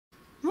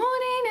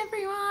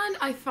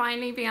I've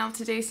finally been able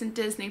to do some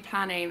Disney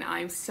planning.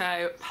 I'm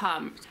so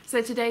pumped.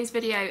 So today's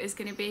video is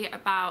going to be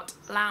about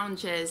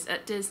lounges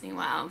at Disney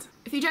World.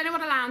 If you don't know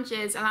what a lounge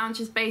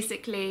is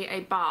basically a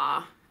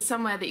bar.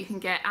 Somewhere that you can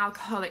get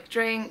alcoholic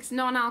drinks,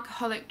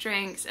 non-alcoholic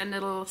drinks, and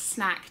little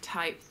snack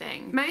type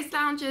thing. Most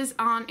lounges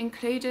aren't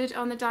included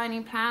on the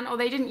dining plan, or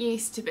they didn't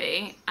used to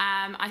be.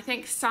 I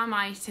think some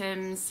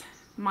items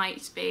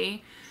might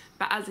be,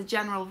 but as a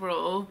general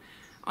rule,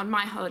 on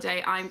my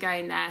holiday I'm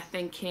going there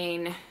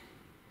thinking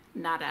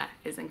nada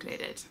is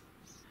included.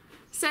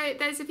 So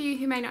those of you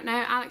who may not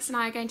know, Alex and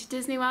I are going to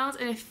Disney World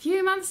in a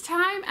few months'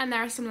 time, and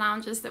there are some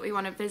lounges that we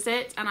want to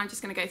visit, and I'm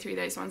just going to go through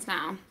those ones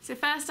now. So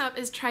first up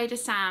is Trader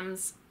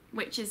Sam's,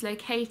 which is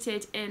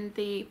located in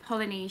the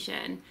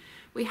Polynesian.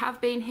 We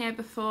have been here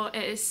before.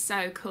 It is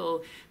so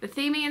cool. The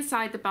theming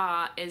inside the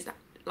bar is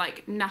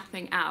like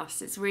nothing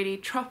else. It's really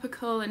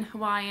tropical and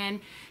Hawaiian.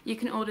 You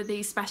can order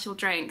these special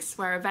drinks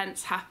where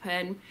events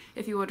happen.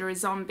 If you order a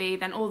zombie,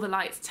 then all the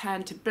lights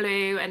turn to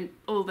blue and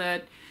all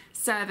the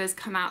servers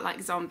come out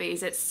like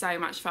zombies. It's so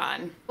much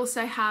fun.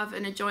 Also have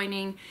an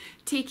adjoining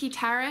tiki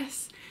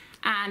terrace,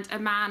 and a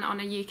man on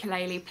a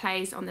ukulele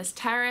plays on this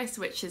terrace,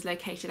 which is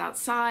located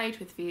outside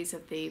with views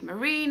of the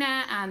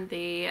marina and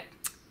the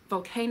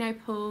volcano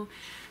pool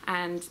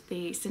and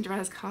the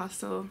Cinderella's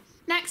castle.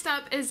 Next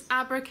up is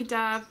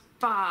Abracadabra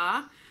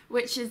Bar,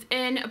 which is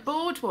in a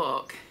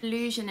boardwalk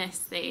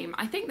illusionist theme.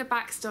 I think the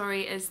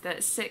backstory is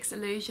that 6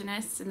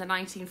 illusionists in the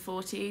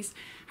 1940s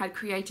had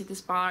created this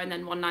bar, and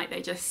then one night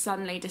they just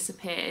suddenly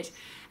disappeared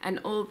and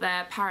all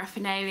their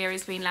paraphernalia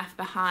has been left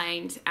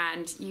behind,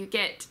 and you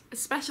get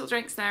special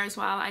drinks there as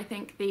well. I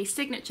think the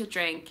signature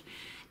drink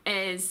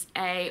is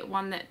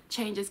one that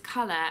changes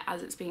colour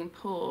as it's being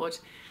poured,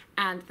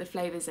 and the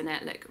flavours in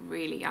it look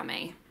really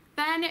yummy.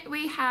 Then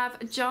we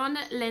have John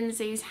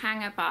Lindsay's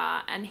Hangar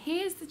Bar, and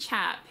he is the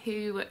chap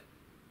who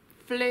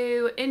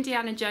flew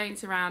Indiana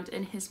Jones around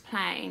in his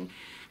plane.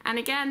 And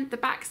again, the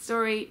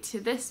backstory to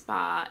this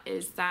bar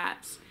is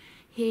that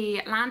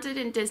he landed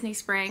in Disney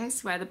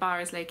Springs, where the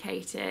bar is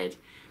located,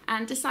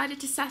 and decided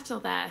to settle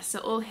there. So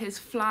all his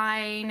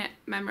flying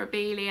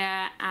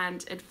memorabilia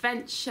and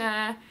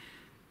adventure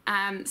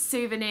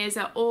souvenirs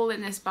are all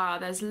in this bar.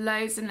 There's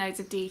loads and loads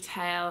of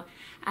detail,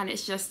 and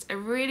it's just a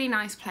really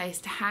nice place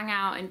to hang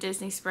out in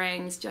Disney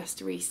Springs, just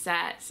to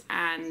reset,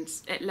 and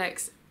it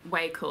looks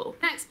way cool.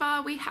 Next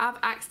bar we have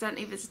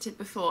accidentally visited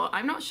before.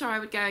 I'm not sure I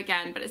would go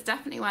again, but it's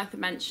definitely worth a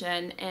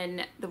mention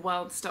in the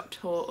World Stop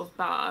Tour of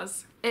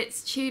bars.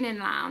 It's Tune In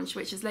Lounge,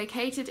 which is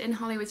located in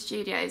Hollywood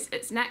Studios.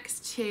 It's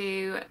next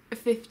to a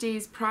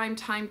 50s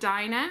Primetime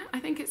Diner, I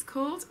think it's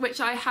called, which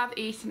I have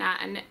eaten at,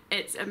 and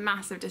it's a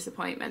massive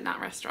disappointment, that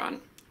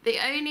restaurant. The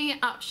only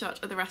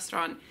upshot of the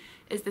restaurant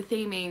is the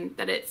theming,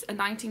 that it's a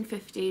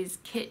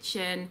 1950s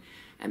kitchen,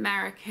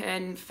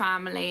 American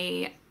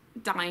family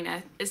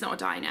diner. It's not a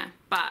diner,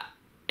 but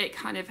it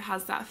kind of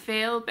has that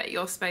feel, but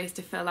you're supposed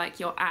to feel like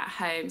you're at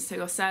home. So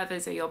your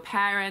servers are your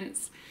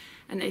parents,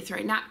 and they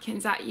throw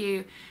napkins at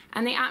you,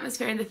 and the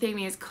atmosphere and the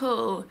theming is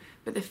cool,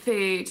 but the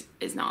food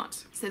is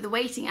not. So the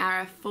waiting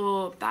area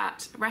for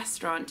that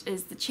restaurant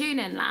is the Tune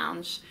In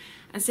Lounge,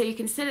 and so you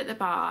can sit at the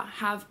bar,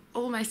 have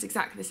almost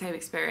exactly the same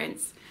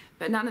experience,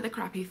 but none of the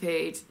crappy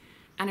food,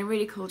 and a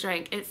really cool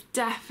drink. It's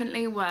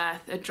definitely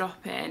worth a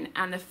drop in,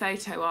 and the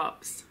photo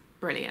ops,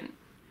 brilliant.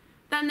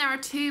 Then there are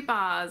 2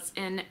 bars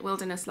in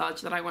Wilderness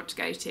Lodge that I want to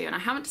go to, and I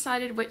haven't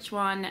decided which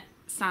one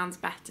sounds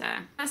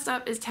better. First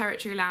up is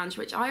Territory Lounge,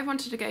 which I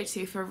wanted to go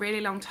to for a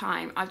really long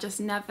time. I've just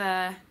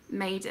never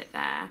made it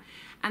there.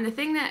 And the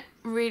thing that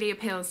really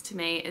appeals to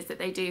me is that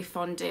they do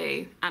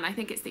fondue, and I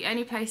think it's the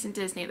only place in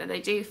Disney that they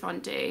do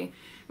fondue,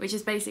 which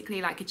is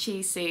basically like a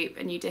cheese soup,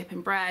 and you dip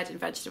in bread and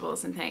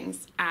vegetables and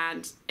things,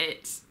 and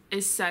it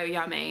is so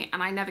yummy,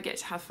 and I never get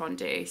to have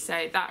fondue,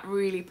 so that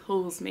really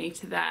pulls me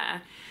to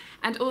there.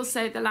 And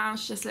also the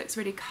lounge just looks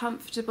really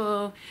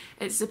comfortable.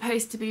 It's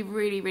supposed to be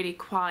really, really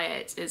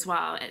quiet as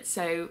well.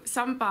 So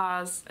some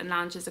bars and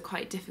lounges are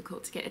quite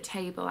difficult to get a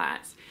table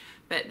at,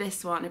 but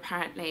this one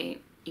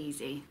apparently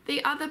easy.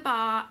 The other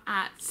bar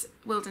at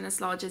Wilderness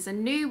Lodge is a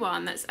new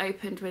one that's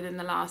opened within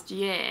the last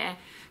year,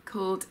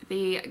 called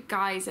the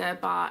Geyser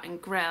Bar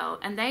and Grill,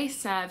 and they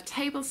serve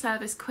table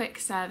service, quick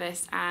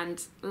service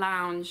and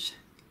lounge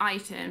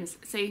items,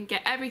 so you can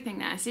get everything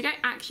there, so you don't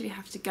actually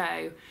have to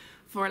go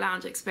for a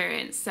lounge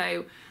experience.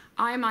 So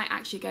I might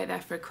actually go there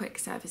for a quick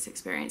service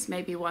experience,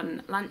 maybe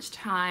one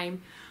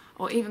lunchtime,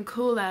 or even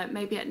cooler,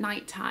 maybe at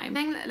night time. The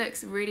thing that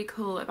looks really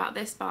cool about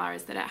this bar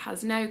is that it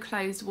has no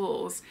closed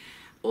walls.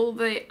 All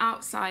the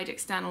outside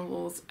external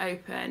walls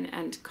open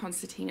and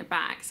concertina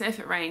back, so if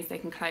it rains they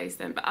can close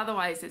them, but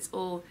otherwise it's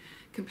all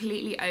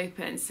completely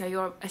open, so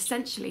you're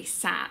essentially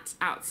sat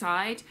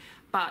outside,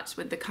 but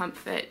with the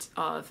comfort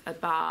of a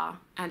bar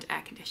and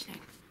air conditioning.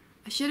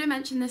 I should have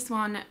mentioned this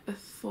one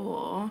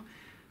before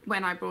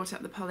when I brought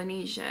up the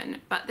Polynesian,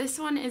 but this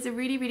one is a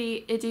really,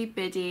 really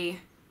itty-bitty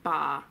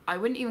bar. I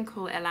wouldn't even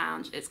call it a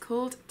lounge. It's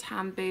called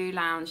Tambu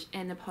Lounge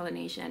in the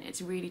Polynesian.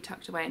 It's really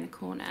tucked away in the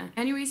corner.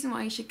 The only reason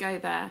why you should go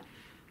there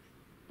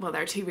well,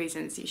 there are 2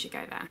 reasons you should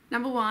go there.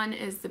 Number 1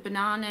 is the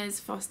Bananas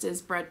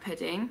Foster's bread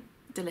pudding,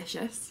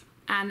 delicious,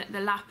 and the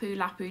Lapu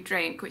Lapu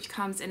drink, which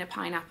comes in a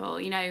pineapple.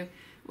 You know,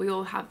 we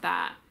all have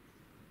that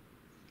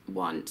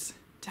want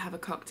to have a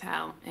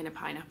cocktail in a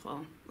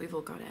pineapple. We've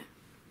all got it.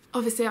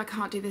 Obviously, I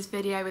can't do this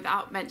video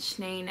without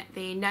mentioning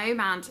the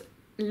Nomad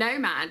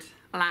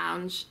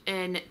Lounge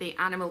in the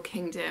Animal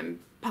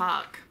Kingdom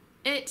park.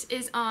 It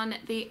is on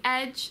the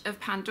edge of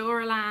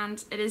Pandora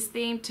Land. It is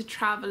themed to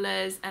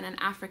travellers and an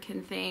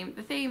African theme.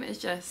 The theme is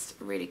just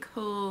really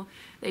cool.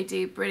 They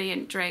do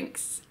brilliant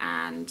drinks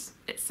and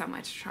it's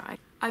somewhere to try.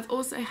 I've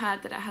also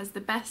heard that it has the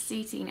best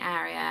seating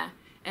area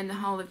in the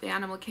whole of the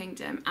Animal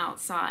Kingdom.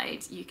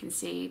 Outside you can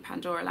see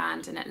Pandora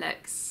Land and it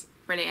looks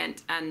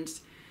brilliant, and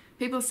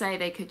people say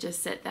they could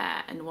just sit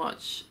there and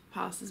watch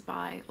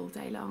passers-by all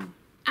day long.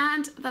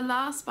 And the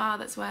last bar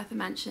that's worth a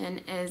mention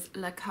is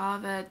La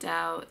Cava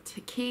del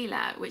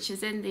Tequila, which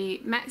is in the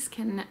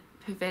Mexican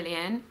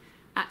Pavilion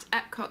at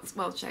Epcot's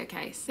World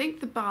Showcase. I think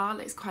the bar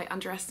looks quite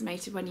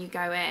underestimated when you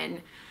go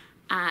in,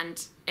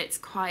 and it's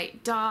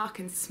quite dark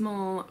and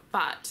small,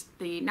 but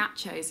the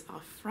nachos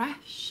are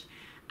fresh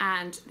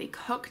and the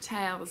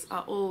cocktails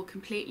are all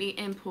completely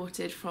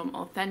imported from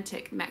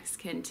authentic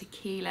Mexican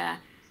tequila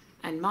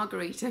and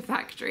margarita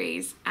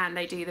factories, and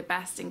they do the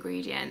best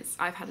ingredients.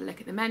 I've had a look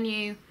at the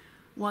menu.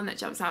 One that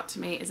jumps out to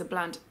me is a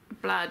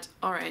blood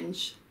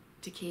orange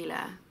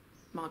tequila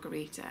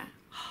margarita.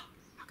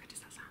 How good does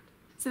that sound?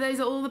 So those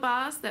are all the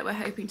bars that we're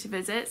hoping to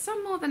visit,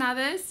 some more than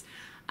others,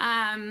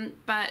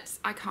 but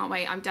I can't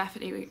wait. I'm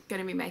definitely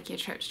going to be making a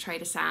trip to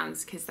Trader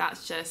Sam's because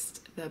that's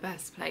just the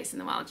best place in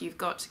the world. You've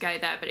got to go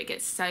there, but it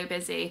gets so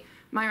busy.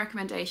 My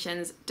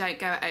recommendations: don't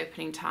go at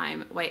opening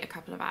time, wait a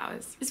couple of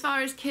hours. As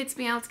far as kids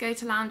being able to go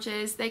to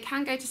lounges, they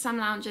can go to some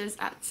lounges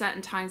at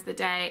certain times of the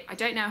day. I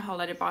don't know a whole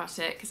lot about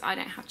it because I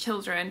don't have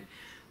children,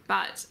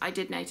 but I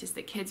did notice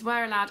that kids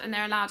were allowed, and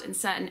they're allowed in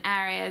certain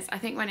areas. I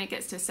think when it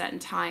gets to a certain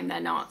time, they're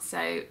not. So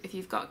if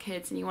you've got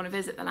kids and you want to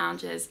visit the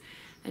lounges,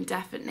 then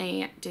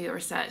definitely do your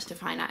research to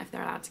find out if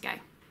they're allowed to go.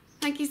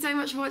 Thank you so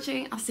much for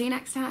watching. I'll see you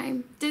next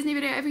time. Disney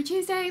video every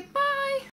Tuesday. Bye!